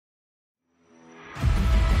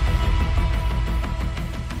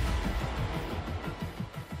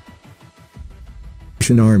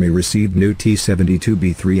Russian army received new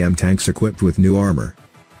T-72B3M tanks equipped with new armor.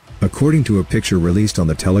 According to a picture released on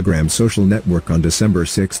the Telegram social network on December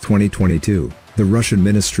 6, 2022, the Russian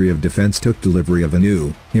Ministry of Defense took delivery of a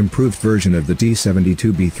new, improved version of the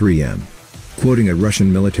T-72B3M. Quoting a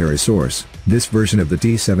Russian military source, this version of the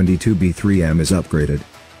T-72B3M is upgraded.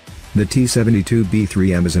 The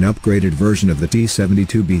T-72B3M is an upgraded version of the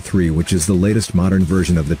T-72B3, which is the latest modern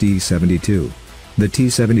version of the T-72. The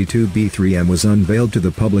T-72B3M was unveiled to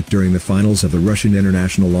the public during the finals of the Russian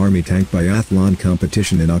International Army Tank Biathlon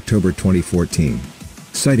competition in October 2014.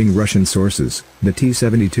 Citing Russian sources, the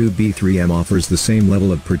T-72B3M offers the same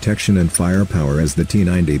level of protection and firepower as the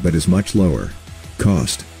T-90 but is much lower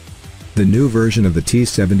cost. The new version of the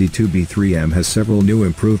T-72B3M has several new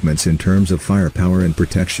improvements in terms of firepower and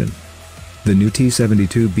protection. The new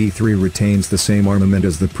T-72B3 retains the same armament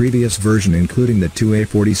as the previous version, including the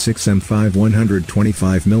 2A46M5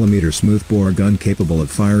 125mm smoothbore gun capable of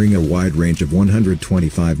firing a wide range of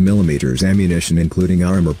 125mm ammunition, including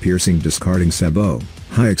armor-piercing discarding sabot,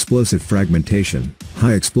 high explosive fragmentation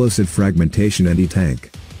anti-tank,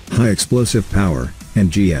 high explosive power,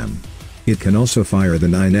 and GM. It can also fire the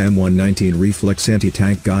 9M119 reflex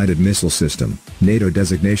anti-tank guided missile system, NATO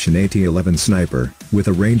designation AT-11 sniper, with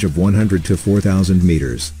a range of 100 to 4,000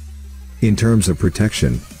 meters. In terms of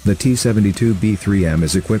protection, the T-72B3M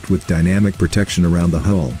is equipped with dynamic protection around the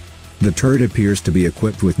hull. The turret appears to be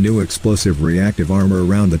equipped with new explosive reactive armor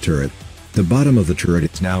around the turret. The bottom of the turret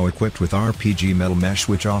is now equipped with RPG metal mesh,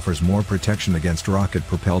 which offers more protection against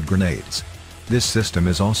rocket-propelled grenades. This system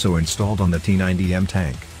is also installed on the T-90M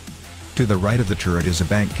tank. To the right of the turret is a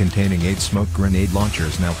bank containing 8 smoke grenade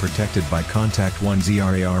launchers, now protected by Contact 1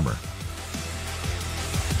 ZRA armor.